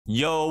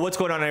Yo, what's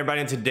going on,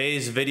 everybody? In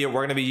today's video, we're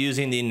going to be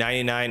using the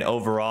 99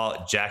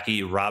 overall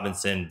Jackie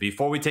Robinson.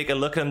 Before we take a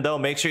look at him, though,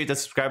 make sure you hit the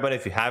subscribe button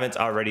if you haven't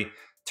already.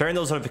 Turn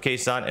those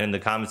notifications on, and in the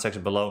comment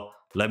section below,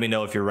 let me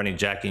know if you're running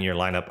Jackie in your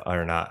lineup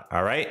or not.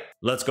 All right,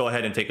 let's go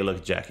ahead and take a look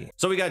at Jackie.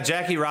 So we got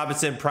Jackie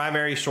Robinson,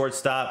 primary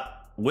shortstop,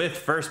 with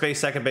first base,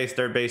 second base,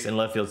 third base, and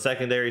left field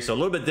secondary. So a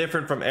little bit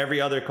different from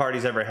every other card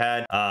he's ever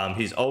had.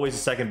 He's always a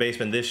second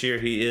baseman. This year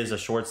he is a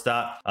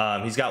shortstop.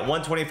 He's got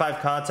 125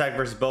 contact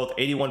versus both,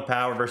 81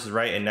 power versus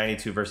right, and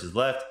 92 versus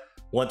left.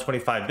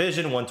 125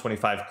 vision,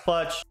 125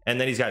 clutch, and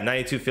then he's got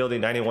 92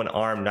 fielding, 91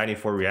 arm,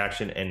 94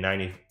 reaction, and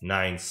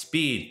 99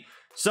 speed.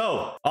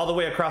 So all the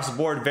way across the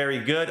board, very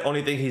good.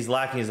 Only thing he's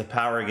lacking is the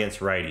power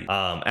against righty.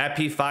 At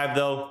P5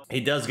 though,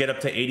 he does get up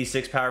to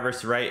 86 power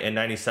versus right and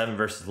 97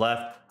 versus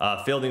left.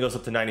 Fielding goes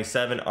up to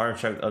 97, arm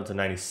strength up to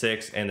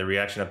 96, and the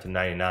reaction up to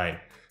 99.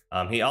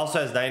 He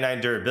also has 99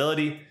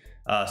 durability,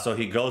 so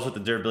he goes with the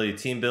durability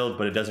team build,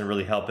 but it doesn't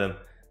really help him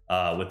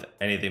with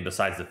anything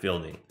besides the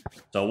fielding.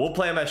 So we'll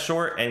play him at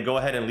short and go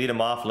ahead and lead him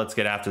off. Let's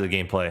get after the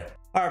gameplay.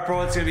 All right,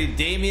 bro, it's gonna be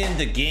Damien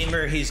the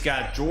Gamer. He's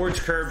got George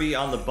Kirby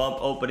on the bump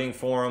opening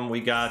for him. We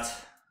got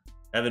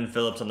Evan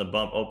Phillips on the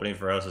bump opening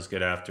for us. Let's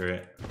get after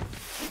it.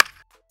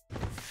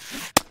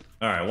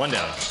 All right, one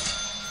down.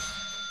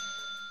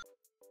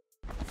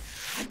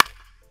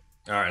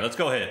 All right, let's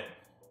go hit.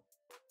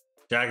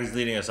 Jackie's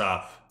leading us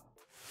off.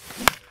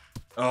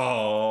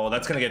 Oh,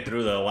 that's gonna get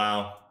through though.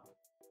 Wow,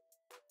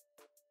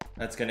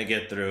 that's gonna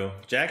get through.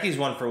 Jackie's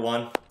 1 for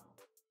 1.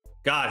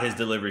 God, his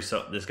delivery,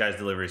 this guy's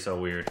delivery is so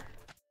weird.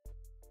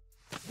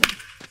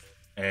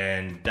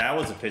 And that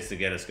was a pitch to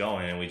get us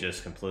going, and we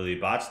just completely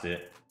botched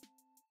it.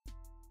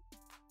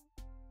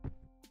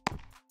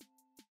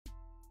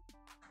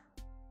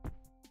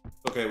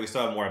 Okay, we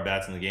still have more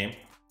at-bats in the game.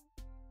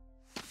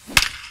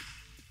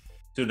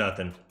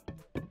 2-0.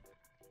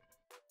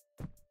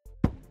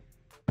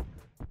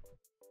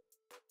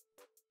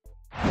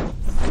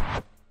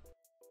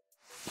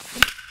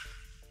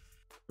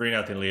 Three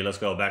nothing lead. Let's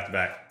go back to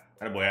back.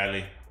 Attaboy,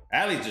 Adley.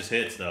 Adley just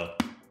hits though.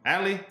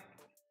 Adley.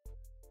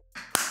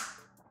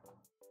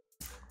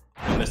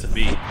 Missed a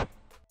beat.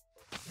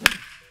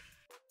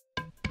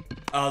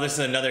 Oh, this is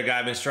another guy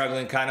I've been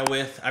struggling kind of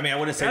with. I mean, I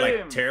wouldn't say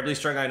like terribly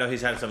struggling. I know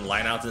he's had some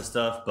lineouts and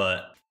stuff,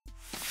 but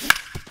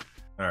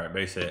all right,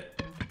 base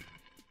hit.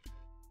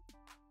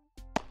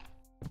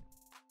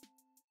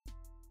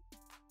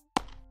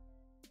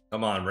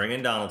 Come on, bring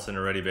in Donaldson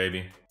already,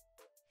 baby.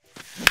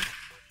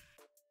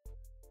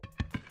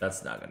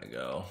 That's not gonna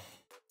go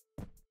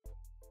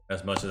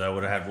as much as I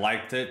would have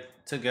liked it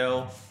to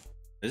go.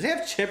 Does he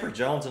have Chipper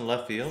Jones in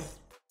left field?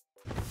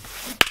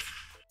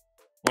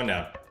 One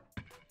down.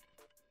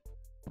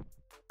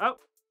 Oh.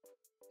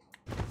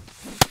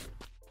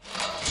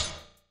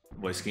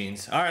 Boy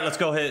Skeens. All right, let's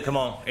go hit. Come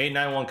on.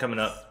 8-9-1 coming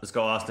up. Let's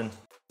go, Austin.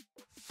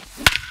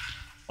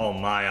 Oh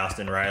my,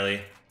 Austin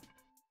Riley.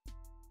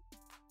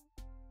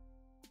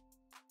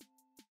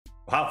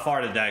 How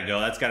far did that go?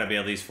 That's got to be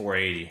at least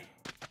 480.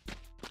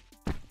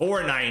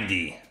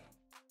 490.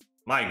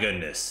 My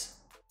goodness.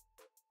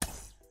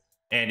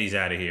 And he's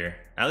out of here.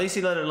 At least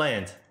he let it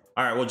land.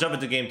 All right, we'll jump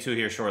into game 2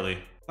 here shortly.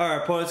 All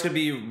right, opponent's gonna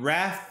be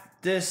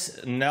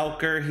Raftis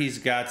Nelker. He's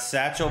got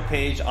Satchel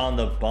Paige on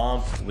the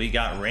bump. We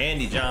got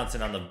Randy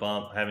Johnson on the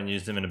bump. Haven't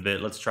used him in a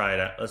bit. Let's try it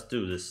out. Let's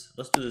do this.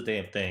 Let's do this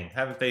damn thing. I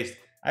haven't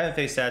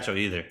faced Satchel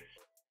either.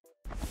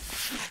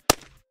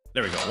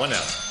 There we go. One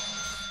down.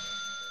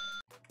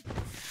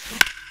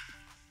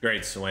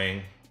 Great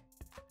swing.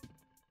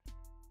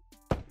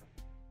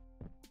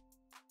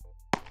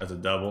 That's a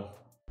double.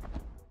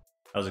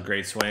 That was a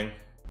great swing.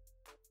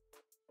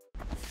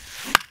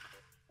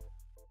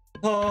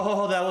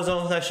 Oh,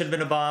 that should have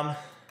been a bomb.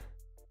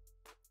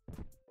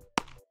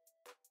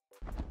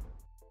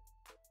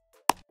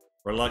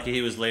 We're lucky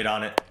he was late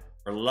on it.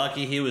 We're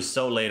lucky he was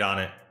so late on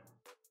it.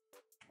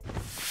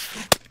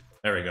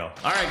 There we go.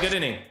 All right, good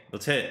inning.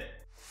 Let's hit.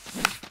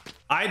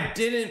 I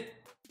didn't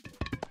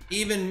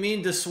even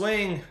mean to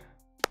swing.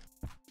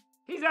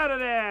 He's out of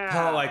there.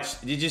 Oh,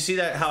 did you see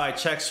that? How I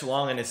check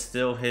swung and it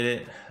still hit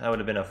it? That would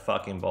have been a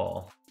fucking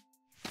ball.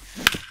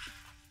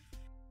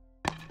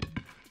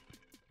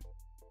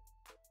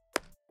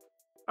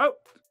 Oh.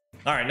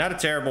 All right, not a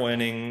terrible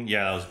inning.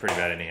 Yeah, that was a pretty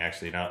bad inning,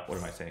 actually. Not, what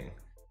am I saying?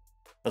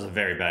 That was a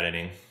very bad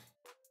inning.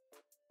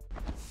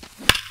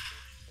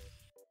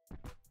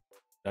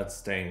 That's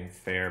staying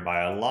fair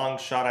by a long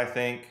shot, I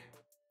think.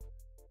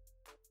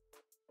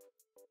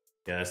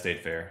 Yeah, that stayed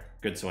fair.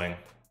 Good swing.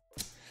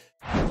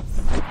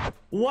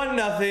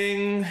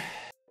 1-0.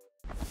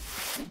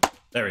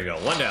 There we go.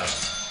 One down.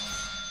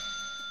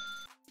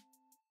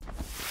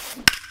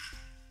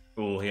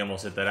 Ooh, he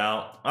almost hit that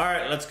out. All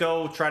right, let's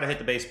go try to hit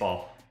the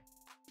baseball.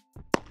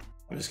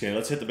 I'm just kidding.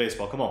 Let's hit the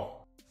baseball. Come on.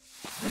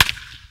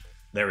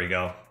 There we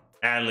go.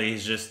 Adley,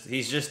 he's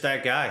just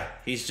that guy.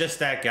 He's just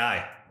that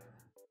guy.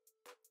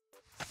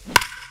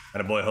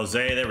 Attaboy,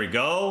 Jose. There we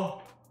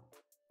go.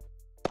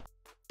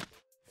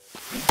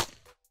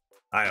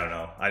 I don't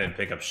know. I didn't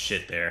pick up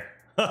shit there.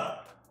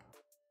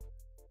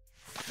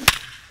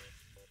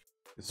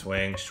 Good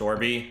swing,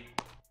 Shorby.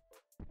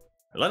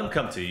 Let him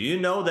come to you.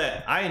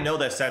 I know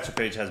that Satchel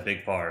Paige has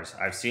big pars.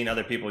 I've seen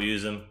other people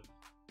use them.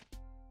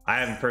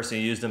 I haven't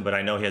personally used him, but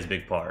I know he has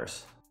big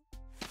pars.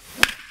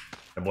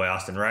 My boy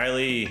Austin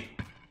Riley.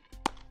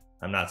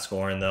 I'm not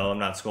scoring though. I'm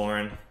not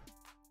scoring.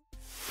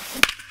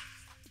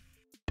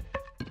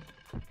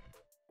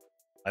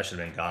 I should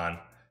have been gone.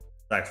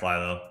 Sack fly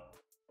though.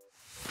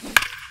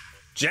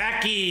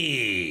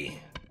 Jackie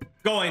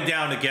going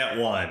down to get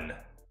one.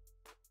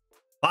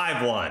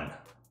 5-1.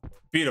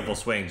 Beautiful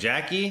swing,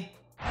 Jackie.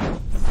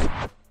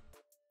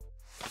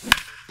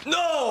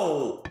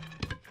 No!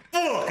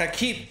 Fuck, I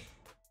keep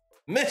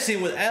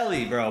messing with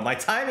Ellie, bro. My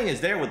timing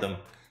is there with him.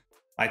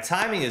 My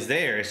timing is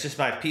there. It's just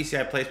my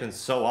PCI placement's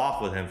so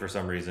off with him for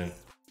some reason.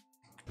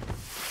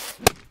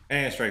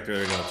 And strike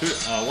through. There we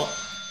go.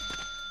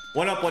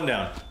 One up, one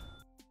down.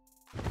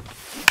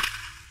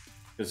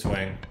 Good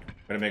swing.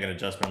 Gonna make an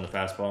adjustment on the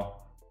fastball.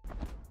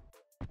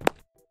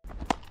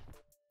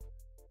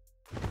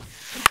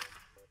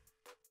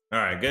 All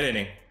right, good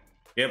inning.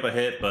 Get up a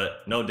hit,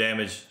 but no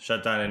damage.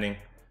 Shutdown inning.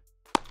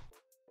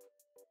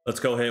 Let's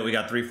go hit. We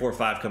got 3, 4,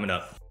 5 coming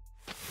up.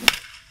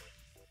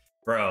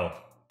 Bro.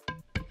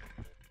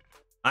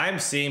 I'm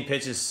seeing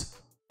pitches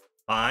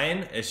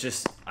fine. It's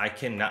just,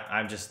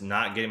 I'm just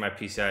not getting my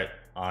PCI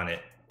on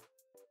it.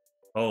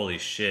 Holy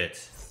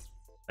shit.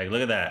 Like,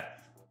 look at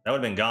that. That would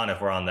have been gone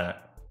if we're on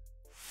that.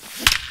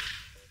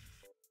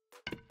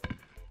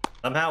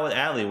 Somehow with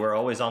Adley, we're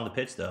always on the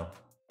pitch though.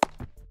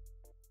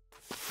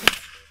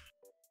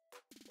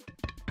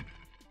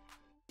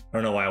 I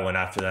don't know why I went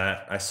after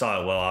that. I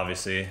saw it well,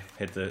 obviously.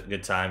 Hit the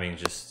good timing,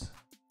 just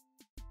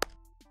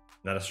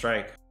not a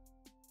strike.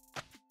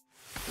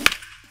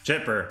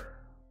 Chipper.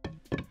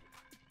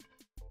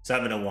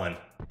 7-1.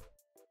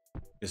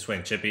 Good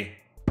swing, Chippy.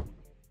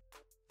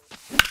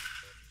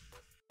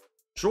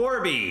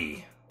 Shorby.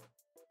 Is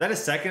that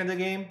his second in the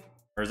game?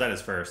 Or is that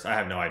his first? I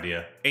have no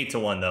idea.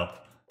 8-1 though.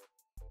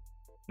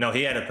 No,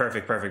 he had a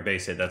perfect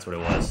base hit. That's what it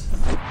was.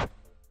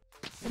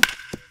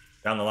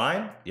 Down the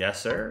line? Yes,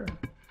 sir.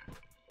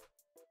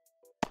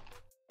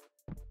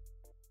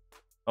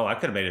 Oh, I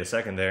could have made it a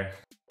second there.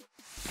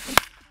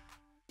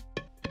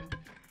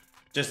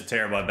 Just a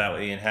terrible at bat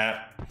with Ian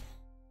Happ.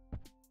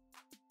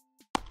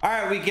 All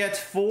right, we get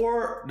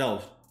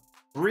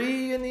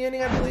 3 in the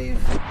inning, I believe.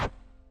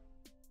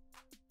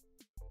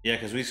 Yeah,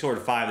 because we scored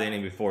 5 the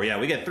inning before. Yeah,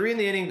 we get 3 in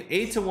the inning,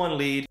 8-1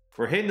 lead.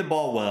 We're hitting the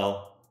ball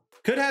well.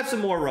 Could have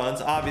some more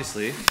runs,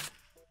 obviously.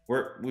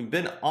 We've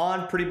been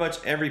on pretty much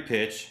every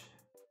pitch.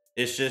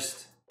 It's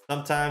just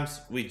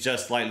sometimes we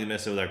just slightly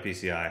miss it with our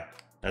PCI.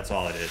 That's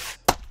all it is.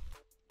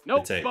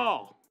 Nope,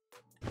 ball.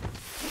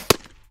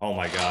 Oh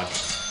my god.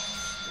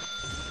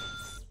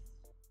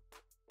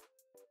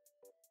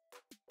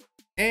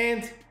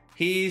 And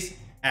he's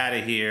out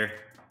of here.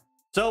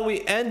 So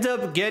we end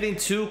up getting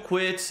 2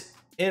 quits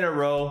in a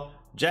row.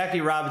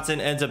 Jackie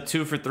Robinson ends up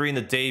 2 for 3 in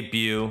the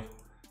debut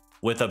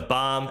with a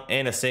bomb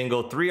and a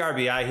single, 3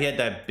 RBI. He had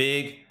that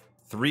big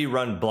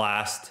 3-run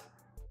blast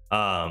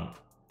to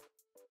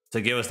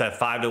give us that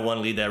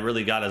 5-1 lead that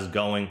really got us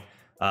going.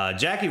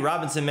 Jackie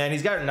Robinson, man,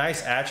 he's got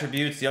nice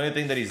attributes. The only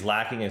thing that he's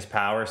lacking is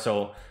power.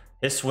 So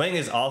his swing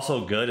is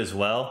also good as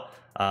well.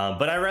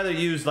 But I'd rather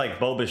use like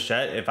Bo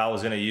Bichette if I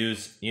was going to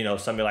use, you know,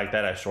 somebody like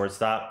that at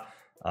shortstop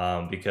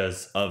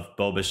because of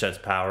Bo Bichette's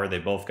power. They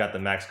both got the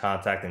max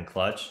contact and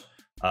clutch.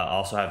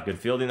 Also have good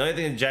fielding. The only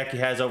thing that Jackie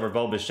has over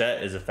Bo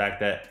Bichette is the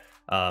fact that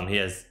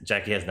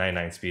Jackie has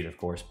 99 speed, of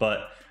course.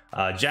 But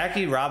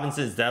Jackie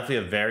Robinson is definitely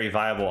a very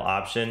viable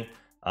option.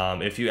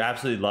 If you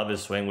absolutely love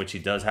his swing, which he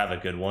does have a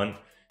good one,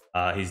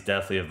 he's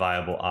definitely a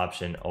viable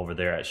option over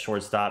there at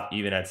shortstop,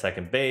 even at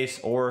second base,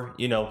 or,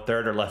 you know,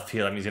 third or left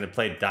field. I mean, he's going to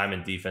play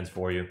diamond defense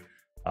for you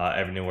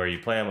everywhere you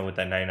play him, and with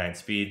that 99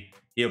 speed,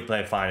 he'll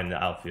play fine in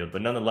the outfield.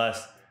 But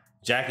nonetheless,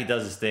 Jackie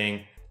does his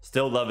thing.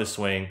 Still love his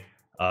swing.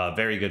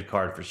 Very good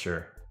card for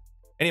sure.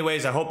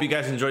 Anyways, I hope you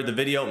guys enjoyed the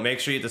video.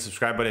 Make sure you hit the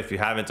subscribe button if you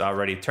haven't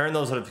already. Turn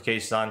those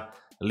notifications on.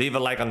 Leave a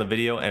like on the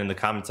video and in the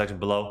comment section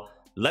below.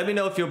 Let me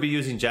know if you'll be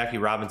using Jackie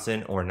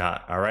Robinson or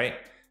not. All right.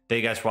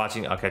 Thank you guys for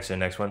watching. I'll catch you in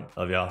the next one.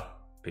 Love y'all.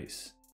 Peace.